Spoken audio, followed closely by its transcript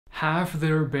Have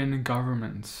there been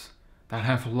governments that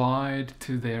have lied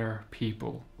to their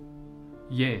people?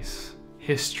 Yes,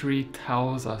 history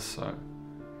tells us so.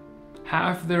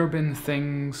 Have there been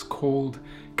things called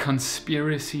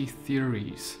conspiracy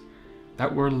theories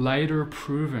that were later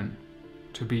proven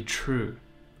to be true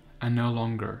and no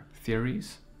longer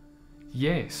theories?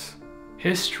 Yes,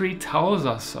 history tells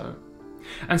us so.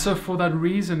 And so for that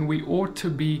reason, we ought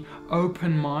to be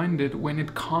open-minded when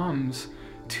it comes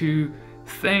to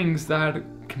things that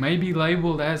may be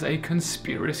labeled as a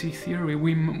conspiracy theory.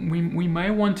 We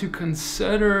may want to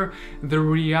consider the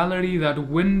reality, that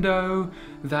window,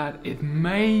 that it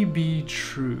may be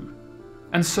true.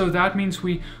 And so that means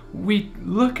we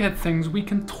look at things, we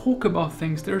can talk about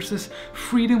things. There's this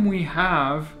freedom we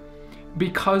have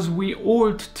because we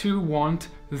ought to want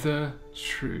the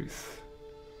truth.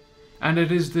 And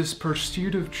it is this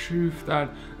pursuit of truth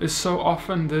that is so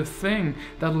often the thing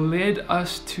that led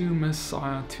us to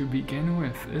Messiah to begin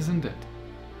with, isn't it?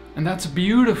 And that's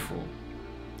beautiful.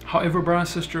 However,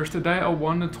 brothers and sisters, today I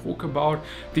want to talk about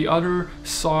the other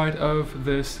side of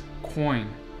this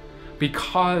coin,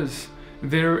 because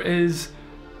there is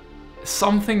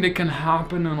something that can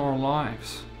happen in our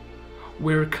lives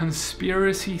where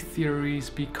conspiracy theories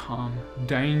become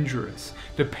dangerous,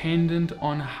 dependent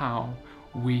on how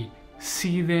we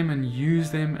see them and use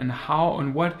them, and how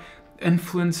and what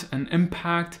influence and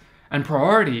impact and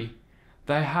priority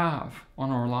they have on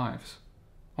our lives.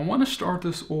 I want to start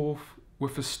this off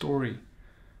with a story.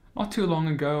 Not too long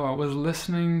ago, I was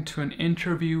listening to an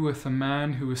interview with a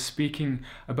man who was speaking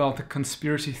about the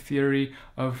conspiracy theory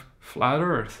of flat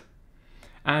Earth.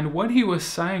 And what he was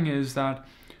saying is that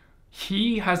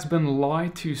he has been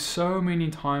lied to so many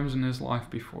times in his life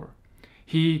before.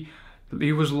 He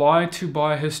was lied to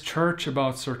by his church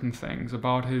about certain things,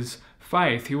 about his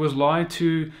faith. He was lied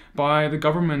to by the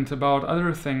government about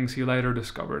other things he later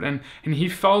discovered. And he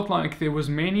felt like there was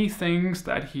many things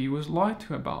that he was lied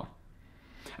to about.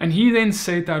 And he then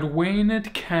said that when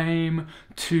it came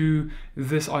to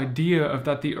this idea of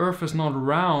that the earth is not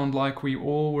round like we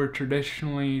all were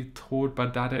traditionally taught,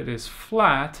 but that it is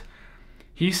flat,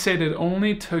 he said it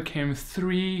only took him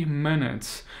 3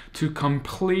 minutes to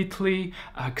completely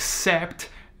accept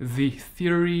the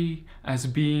theory as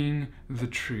being the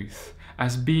truth,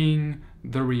 as being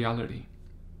the reality.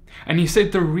 And he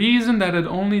said the reason that it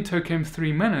only took him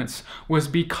 3 minutes was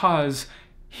because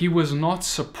he was not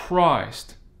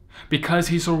surprised, because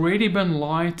he's already been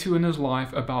lied to in his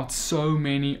life about so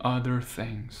many other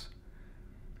things.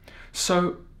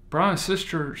 So, brothers and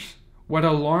sisters, what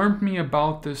alarmed me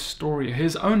about this story,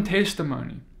 his own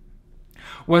testimony,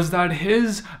 was that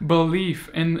his belief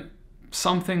in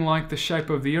something like the shape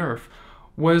of the earth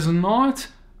was not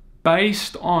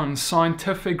based on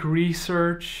scientific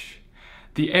research,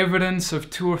 the evidence of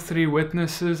 2 or 3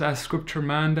 witnesses as scripture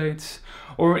mandates,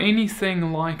 or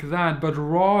anything like that, but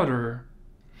rather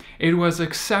it was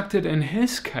accepted in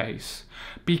his case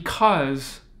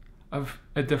because of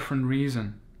a different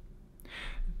reason.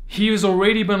 He has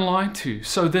already been lied to,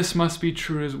 so this must be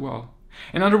true as well.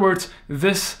 In other words,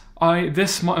 this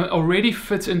already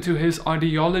fits into his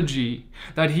ideology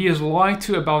that he is lied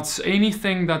to about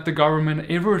anything that the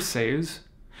government ever says,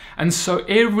 and so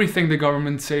everything the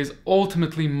government says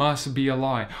ultimately must be a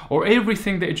lie, or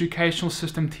everything the educational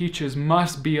system teaches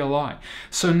must be a lie.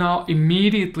 So now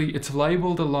immediately it's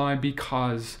labeled a lie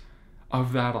because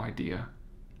of that idea.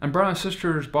 And brothers and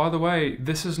sisters, by the way,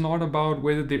 this is not about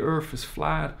whether the earth is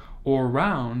flat or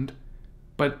round,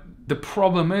 but the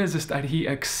problem is that he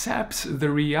accepts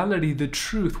the reality, the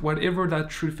truth, whatever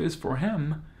that truth is for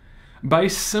him,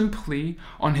 based simply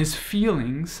on his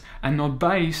feelings and not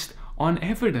based on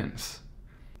evidence.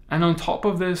 And on top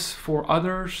of this, for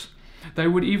others, they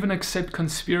would even accept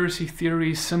conspiracy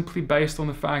theories simply based on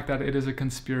the fact that it is a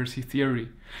conspiracy theory,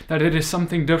 that it is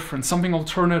something different, something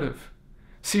alternative.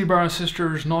 See, brothers and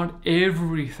sisters, not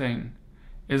everything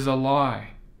is a lie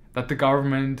that the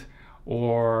government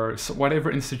or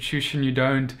whatever institution you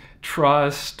don't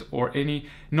trust or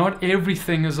not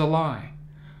everything is a lie.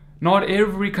 Not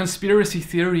every conspiracy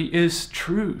theory is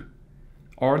true.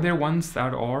 Are there ones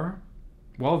that are?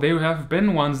 Well, there have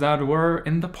been ones that were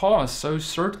in the past, so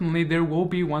certainly there will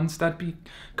be ones that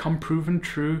become proven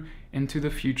true into the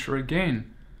future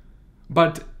again.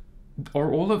 But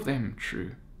are all of them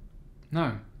true?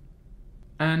 No.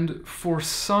 And for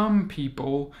some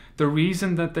people, the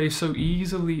reason that they so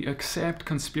easily accept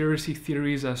conspiracy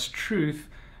theories as truth,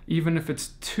 even if it's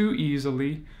too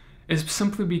easily, is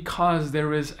simply because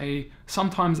there is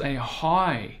sometimes a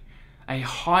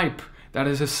hype that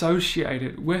is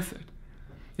associated with it.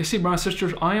 You see, brothers and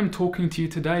sisters, I am talking to you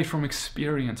today from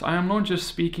experience. I am not just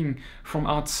speaking from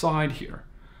outside here.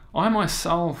 I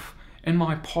myself, in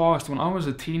my past, when I was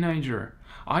a teenager,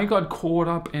 I got caught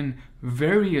up in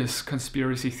various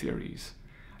conspiracy theories.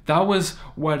 That was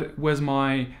what was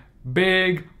my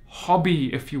big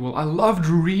hobby, if you will. I loved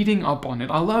reading up on it.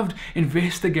 I loved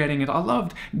investigating it. I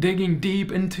loved digging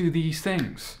deep into these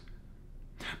things.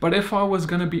 But if I was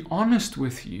going to be honest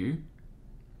with you,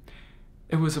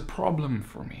 it was a problem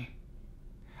for me.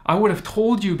 I would have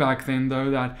told you back then,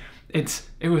 though, that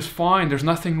it was fine, there's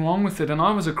nothing wrong with it, and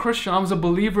I was a Christian, I was a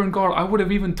believer in God. I would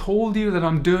have even told you that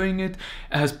I'm doing it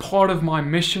as part of my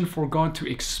mission for God to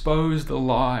expose the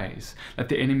lies that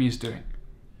the enemy is doing.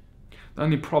 The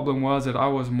only problem was that I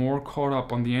was more caught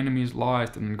up on the enemy's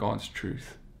lies than in God's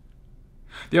truth.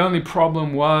 The only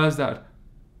problem was that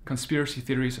conspiracy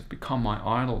theories have become my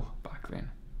idol back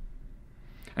then.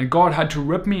 And God had to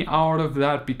rip me out of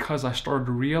that because I started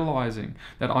realizing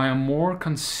that I am more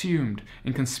consumed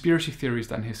in conspiracy theories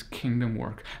than His kingdom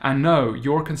work. And no,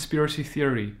 your conspiracy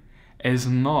theory is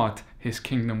not His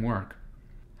kingdom work.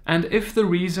 And if the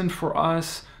reason for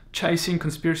us chasing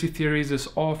conspiracy theories is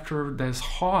after this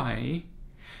high,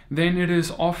 then it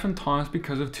is oftentimes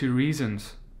because of two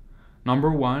reasons.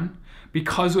 Number one,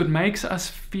 because it makes us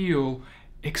feel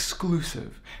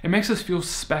exclusive. It makes us feel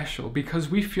special because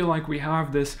we feel like we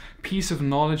have this piece of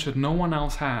knowledge that no one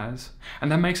else has,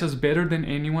 and that makes us better than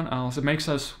anyone else. It makes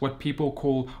us what people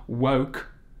call woke.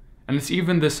 And it's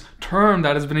even this term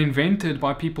that has been invented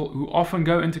by people who often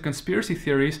go into conspiracy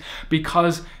theories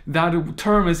because that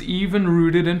term is even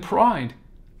rooted in pride.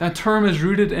 That term is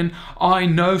rooted in, I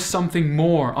know something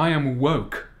more, I am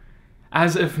woke.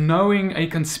 As if knowing a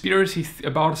conspiracy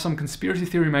about some conspiracy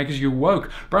theory makes you woke.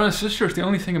 Brothers and sisters, the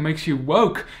only thing that makes you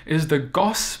woke is the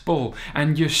gospel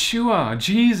and Yeshua,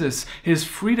 Jesus, His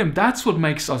freedom. That's what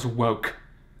makes us woke.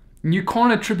 And you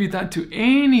can't attribute that to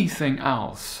anything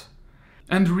else.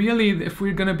 And really, if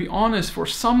we're going to be honest, for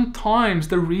sometimes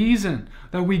the reason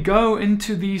that we go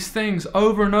into these things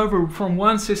over and over from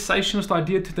one cessationist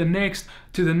idea to the next,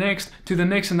 to the next, to the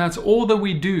next, and that's all that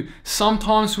we do.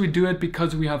 Sometimes we do it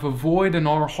because we have a void in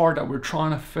our heart that we're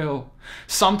trying to fill.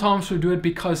 Sometimes we do it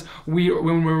because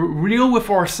when we're real with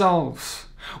ourselves,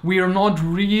 we are not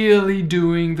really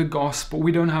doing the gospel.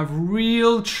 We don't have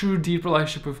real, true, deep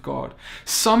relationship with God.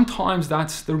 Sometimes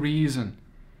that's the reason.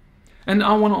 And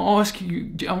I want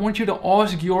you to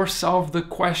ask yourself the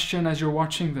question as you're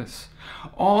watching this.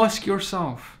 Ask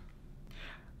yourself,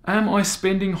 am I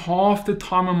spending half the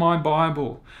time in my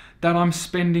Bible that I'm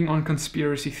spending on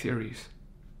conspiracy theories?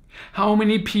 How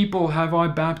many people have I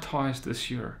baptized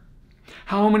this year?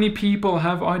 How many people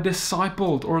have I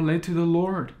discipled or led to the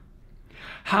Lord?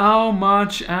 How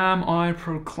much am I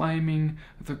proclaiming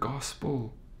the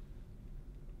gospel?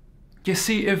 You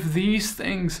see, if these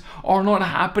things are not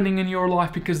happening in your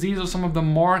life, because these are some of the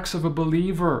marks of a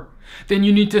believer, then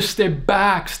you need to step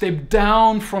back, step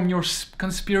down from your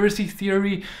conspiracy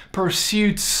theory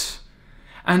pursuits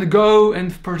and go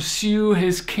and pursue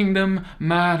His kingdom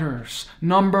matters.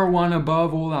 Number one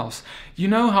above all else. You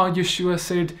know how Yeshua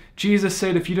said, Jesus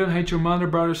said, if you don't hate your mother,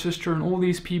 brother, sister, and all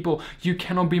these people, you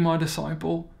cannot be my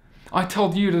disciple. I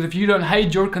tell you that if you don't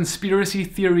hate your conspiracy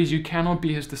theories, you cannot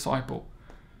be His disciple.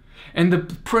 And the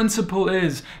principle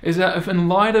is that if in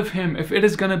light of Him, if it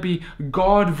is going to be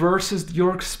God versus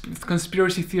your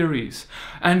conspiracy theories,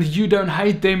 and you don't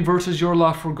hate them versus your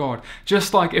love for God,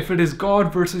 just like if it is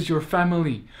God versus your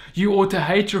family, you ought to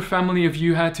hate your family if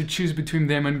you had to choose between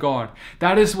them and God.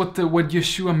 That is what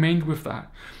Yeshua meant with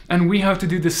that. And we have to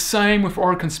do the same with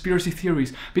our conspiracy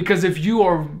theories. Because if you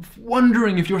are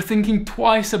wondering, if you're thinking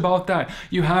twice about that,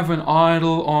 you have an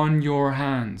idol on your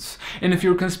hands. And if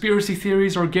your conspiracy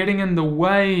theories are getting in the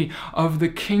way of the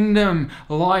kingdom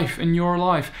life in your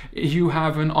life, you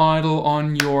have an idol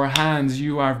on your hands.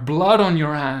 You have blood on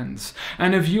your hands.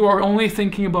 And if you are only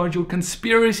thinking about your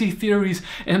conspiracy theories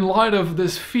in light of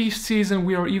this feast season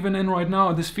we are even in right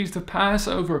now, this feast of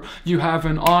Passover, you have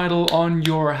an idol on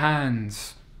your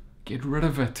hands. Get rid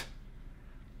of it.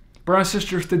 Brothers and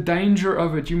sisters, the danger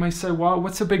of it, you may say, wow,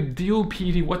 what's the big deal,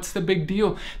 Petey? What's the big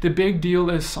deal? The big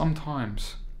deal is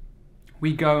sometimes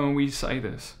we go and we say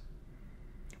this.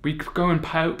 We go and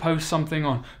post something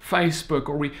on Facebook,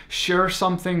 or we share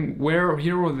something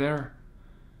here or there.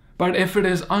 But if it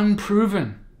is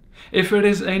unproven, if it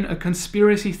is a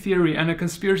conspiracy theory, and a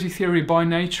conspiracy theory by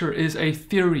nature is a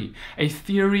theory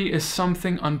is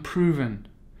something unproven.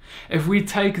 If we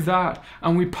take that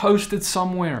and we post it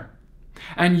somewhere,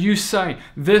 and you say,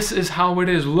 this is how it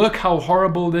is, look how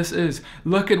horrible this is,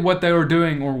 look at what they are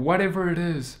doing, or whatever it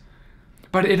is.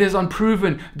 but it is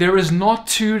unproven. There is not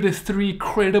 2 to 3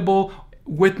 credible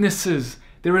witnesses.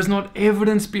 There is not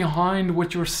evidence behind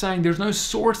what you're saying. There's no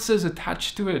sources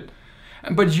attached to it.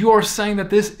 But you are saying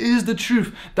that this is the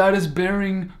truth. That is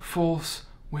bearing false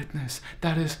witness.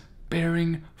 That is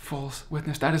bearing false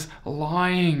witness. That is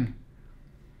lying.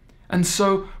 And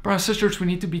so, brothers and sisters, we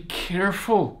need to be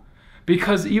careful,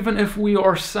 because even if we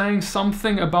are saying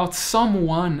something about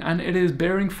someone and it is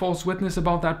bearing false witness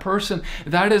about that person,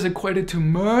 that is equated to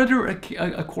murder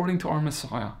according to our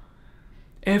Messiah.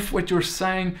 If what you're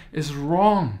saying is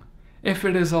wrong, if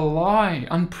it is a lie,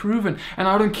 unproven, and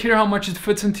I don't care how much it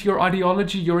fits into your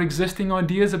ideology, your existing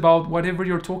ideas about whatever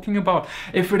you're talking about,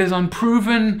 if it is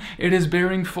unproven, it is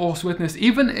bearing false witness.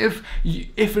 Even if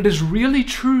it is really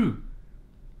true,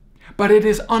 but it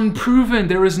is unproven,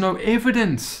 there is no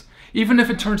evidence. Even if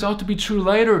it turns out to be true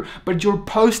later, but you're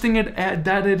posting it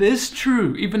that it is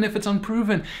true, even if it's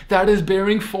unproven, that is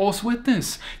bearing false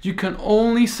witness. You can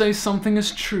only say something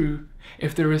is true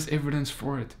if there is evidence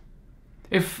for it.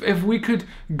 If we could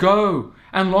go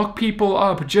and lock people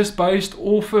up just based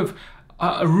off of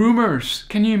rumors,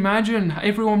 can you imagine?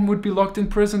 Everyone would be locked in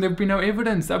prison. There would be no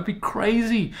evidence. That would be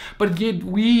crazy. But yet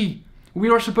we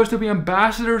are supposed to be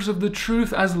ambassadors of the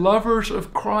truth as lovers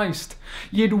of Christ.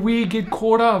 Yet we get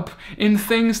caught up in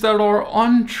things that are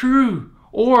untrue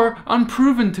or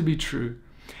unproven to be true.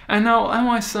 And now, am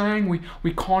I saying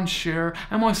we can't share?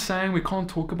 Am I saying we can't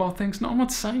talk about things? No, I'm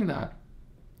not saying that.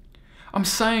 I'm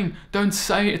saying don't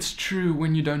say it's true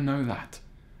when you don't know that.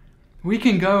 We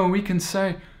can go and we can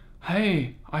say,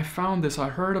 hey, I found this, I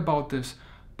heard about this.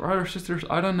 Brothers, sisters,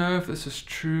 I don't know if this is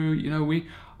true.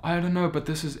 I don't know, but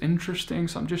this is interesting,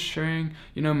 so I'm just sharing.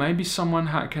 Maybe someone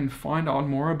can find out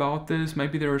more about this.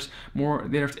 Maybe there's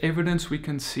evidence we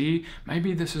can see.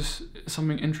 Maybe this is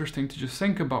something interesting to just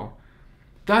think about.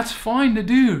 That's fine to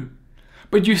do.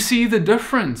 But you see the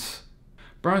difference.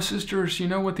 Brothers and sisters, you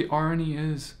know what the irony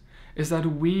is that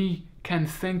we can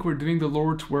think we're doing the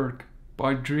Lord's work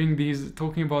by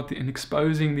talking about and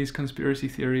exposing these conspiracy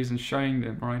theories and showing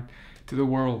them, right, to the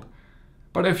world.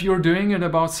 But if you're doing it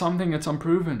about something that's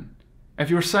unproven,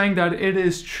 if you're saying that it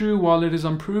is true while it is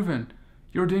unproven,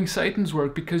 you're doing Satan's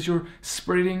work because you're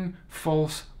spreading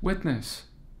false witness.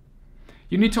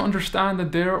 You need to understand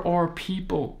that there are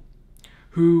people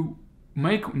who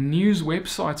make news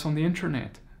websites on the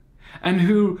internet and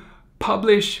who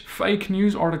publish fake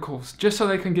news articles just so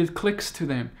they can get clicks to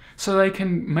them, so they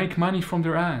can make money from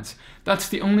their ads. That's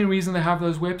the only reason they have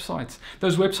those websites.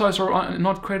 Those websites are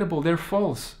not credible, they're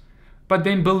false. But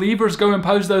then believers go and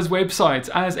post those websites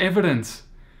as evidence.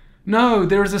 No,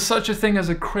 there is such a thing as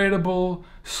a credible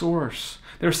source.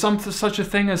 There's such a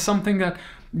thing as something that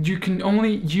you can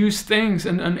only use things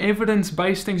and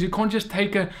evidence-based things. You can't just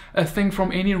take a thing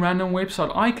from any random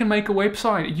website. I can make a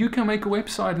website. You can make a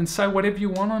website and say whatever you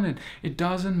want on it. It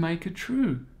doesn't make it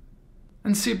true.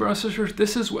 And see, brothers and sisters,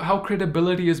 this is how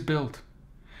credibility is built.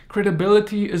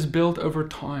 Credibility is built over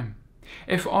time.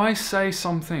 If I say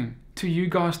something to you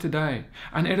guys today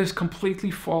and it is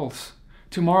completely false,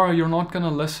 tomorrow you're not going to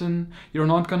listen. You're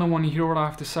not going to want to hear what I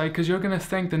have to say because you're going to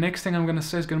think the next thing I'm going to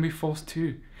say is going to be false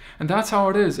too. And that's how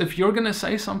it is. If you're going to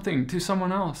say something to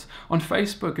someone else on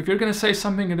Facebook, if you're going to say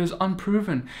something that is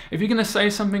unproven, if you're going to say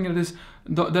something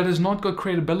that has not got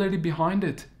credibility behind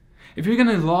it, if you're going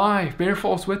to lie, bear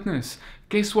false witness,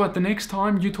 guess what? The next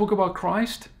time you talk about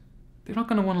Christ, they're not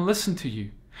going to want to listen to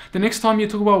you. The next time you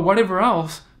talk about whatever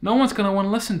else, no one's going to want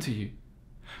to listen to you.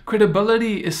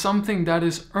 Credibility is something that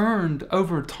is earned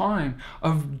over time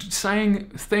of saying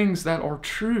things that are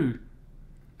true.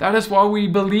 That is why we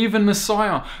believe in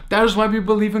Messiah. That is why we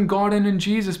believe in God and in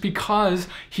Jesus, because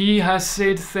He has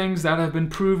said things that have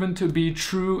been proven to be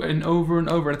true and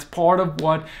over. It's part of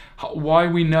why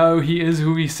we know He is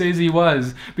who He says He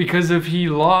was. Because if He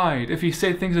lied, if He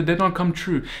said things that did not come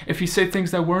true, if He said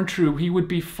things that weren't true, He would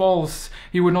be false.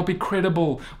 He would not be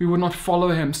credible. We would not follow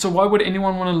Him. So why would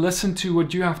anyone want to listen to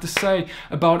what you have to say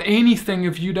about anything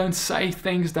if you don't say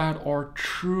things that are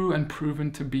true and proven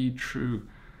to be true?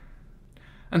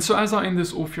 And so as I end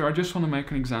this off here, I just want to make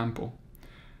an example.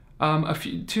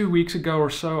 2 weeks ago or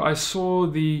so, I saw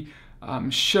the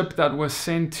ship that was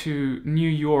sent to New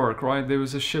York, right? There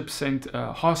was a ship sent,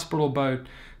 a hospital boat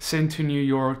sent to New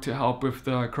York to help with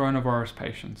the coronavirus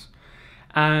patients.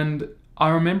 And I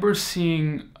remember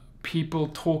seeing people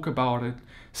talk about it,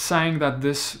 saying that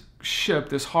this ship,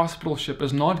 this hospital ship,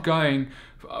 is not going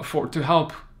to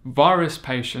help virus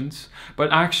patients,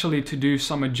 but actually to do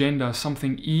some agenda,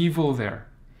 something evil there.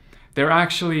 They're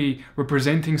actually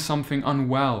representing something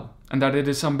unwell, and that it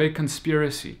is some big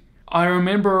conspiracy. I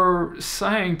remember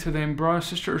saying to them,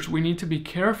 brothers and sisters, we need to be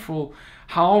careful.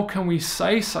 How can we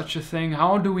say such a thing?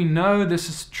 How do we know this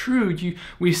is true?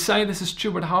 We say this is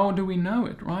true, but how do we know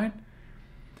it, right?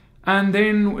 And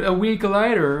then a week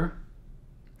later,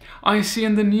 I see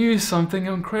in the news something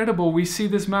incredible. We see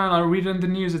this man, I read in the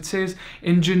news, it says,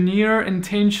 engineer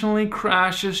intentionally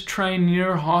crashes train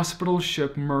near hospital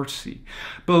ship Mercy,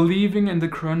 believing in the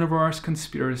coronavirus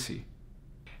conspiracy.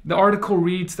 The article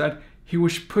reads that he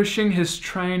was pushing his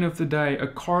train of the day, a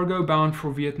cargo bound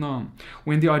for Vietnam,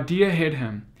 when the idea hit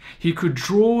him. He could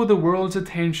draw the world's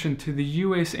attention to the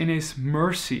USNS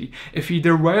Mercy if he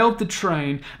derailed the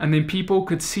train, and then people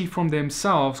could see from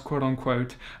themselves, quote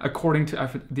unquote, according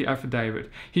to the affidavit.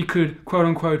 He could, quote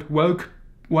unquote,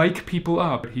 wake people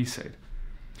up, he said.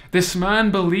 This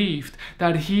man believed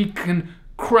that he can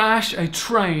crash a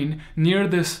train near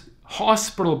this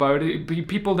hospital boat.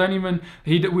 People don't even,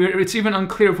 it's even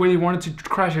unclear if he wanted to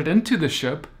crash it into the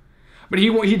ship. But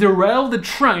he derailed the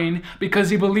train because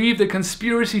he believed a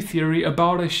conspiracy theory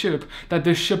about a ship, that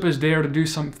this ship is there to do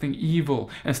something evil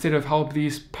instead of help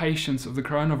these patients of the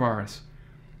coronavirus.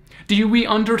 Do we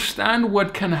understand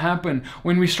what can happen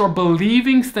when we start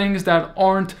believing things that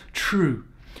aren't true?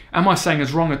 Am I saying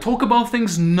it's wrong to talk about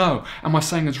things? No. Am I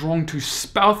saying it's wrong to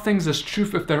spout things as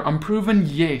truth if they're unproven?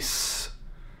 Yes.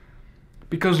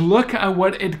 Because look at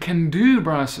what it can do,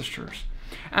 brothers and sisters.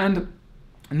 And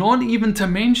not even to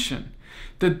mention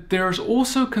that there's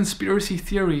also conspiracy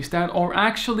theories that are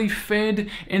actually fed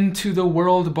into the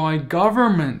world by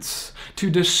governments to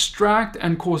distract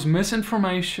and cause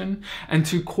misinformation and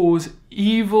to cause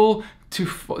evil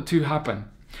to happen.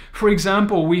 For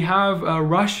example, we have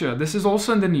Russia. This is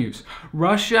also in the news.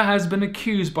 Russia has been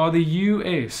accused by the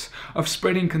US of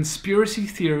spreading conspiracy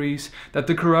theories that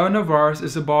the coronavirus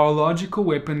is a biological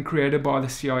weapon created by the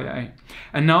CIA.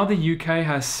 And now the UK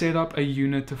has set up a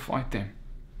unit to fight them.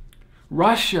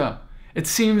 Russia, it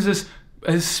seems, is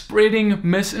spreading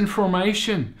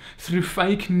misinformation through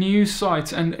fake news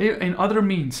sites and in other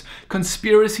means,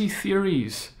 conspiracy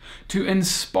theories to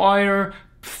inspire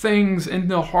things in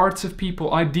the hearts of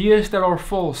people, ideas that are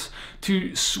false,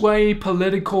 to sway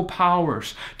political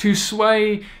powers, to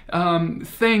sway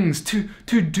things,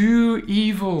 to do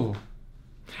evil.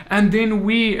 And then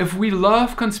if we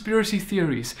love conspiracy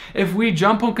theories, if we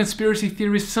jump on conspiracy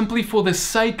theories simply for the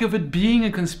sake of it being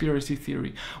a conspiracy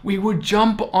theory, we would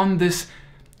jump on this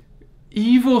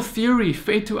evil theory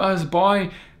fed to us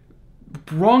by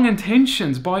wrong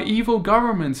intentions, by evil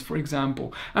governments, for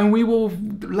example, and we will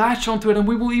latch onto it and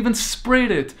we will even spread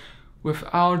it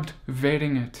without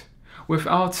vetting it,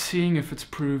 without seeing if it's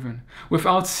proven,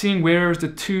 without seeing where's the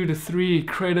 2 to 3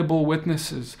 credible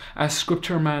witnesses as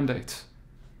scripture mandates.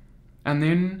 And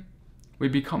then we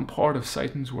become part of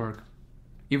Satan's work,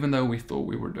 even though we thought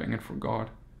we were doing it for God.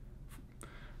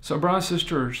 So brothers and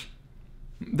sisters,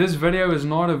 this video is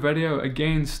not a video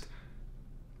against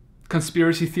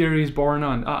conspiracy theories, bar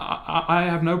none. I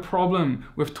have no problem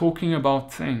with talking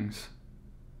about things.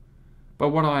 But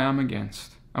what I am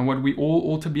against, and what we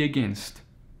all ought to be against,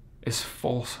 is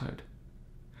falsehood.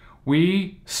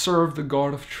 We serve the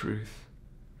God of truth.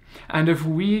 And if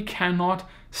we cannot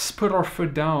put our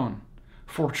foot down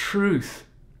for truth,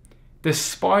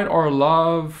 despite our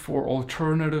love for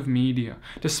alternative media,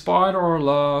 despite our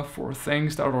love for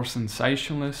things that are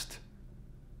sensationalist,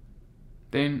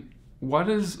 then what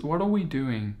are we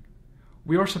doing?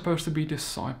 We are supposed to be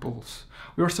disciples.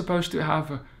 We are supposed to have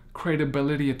a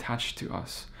credibility attached to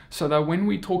us, so that when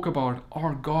we talk about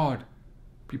our God,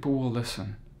 people will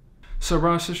listen. So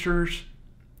brothers and sisters,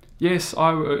 yes,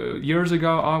 years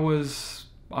ago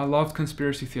I loved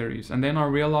conspiracy theories, and then I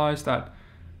realized that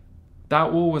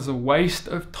all was a waste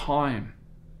of time,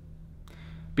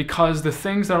 because the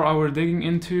things that I was digging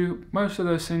into, most of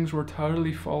those things were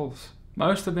totally false.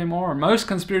 Most of them are. Most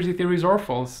conspiracy theories are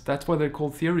false. That's why they're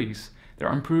called theories. They're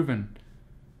unproven.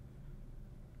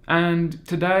 And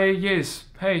today, yes,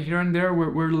 hey, here and there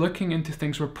we're looking into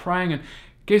things, we're praying, and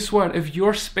guess what? If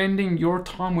you're spending your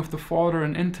time with the Father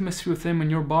and intimacy with Him in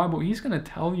your Bible, He's going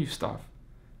to tell you stuff.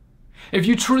 If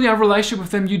you truly have a relationship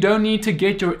with Him, you don't need to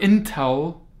get your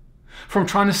intel from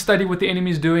trying to study what the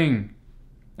enemy's doing.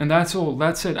 And that's all.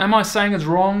 That's it. Am I saying it's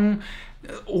wrong?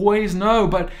 Always no.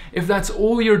 But if that's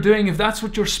all you're doing, if that's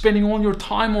what you're spending all your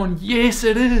time on, yes,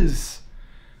 it is.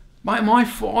 My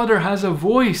Father has a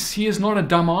voice. He is not a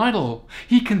dumb idol.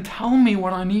 He can tell me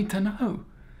what I need to know.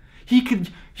 He can,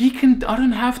 I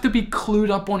don't have to be clued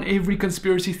up on every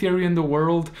conspiracy theory in the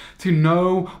world to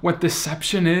know what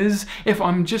deception is. If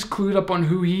I'm just clued up on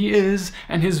who He is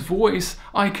and His voice,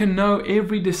 I can know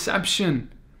every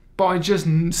deception by just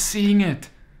seeing it.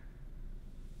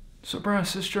 So brothers,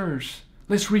 sisters,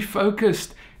 let's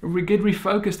refocus. We get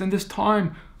refocused. In this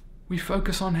time, we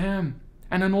focus on Him.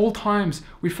 And in all times,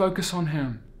 we focus on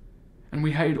Him. And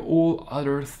we hate all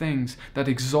other things that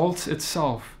exalts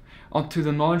itself onto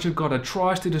the knowledge of God, that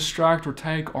tries to distract or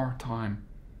take our time.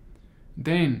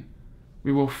 Then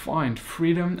we will find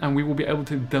freedom, and we will be able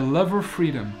to deliver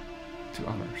freedom to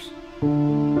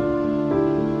others.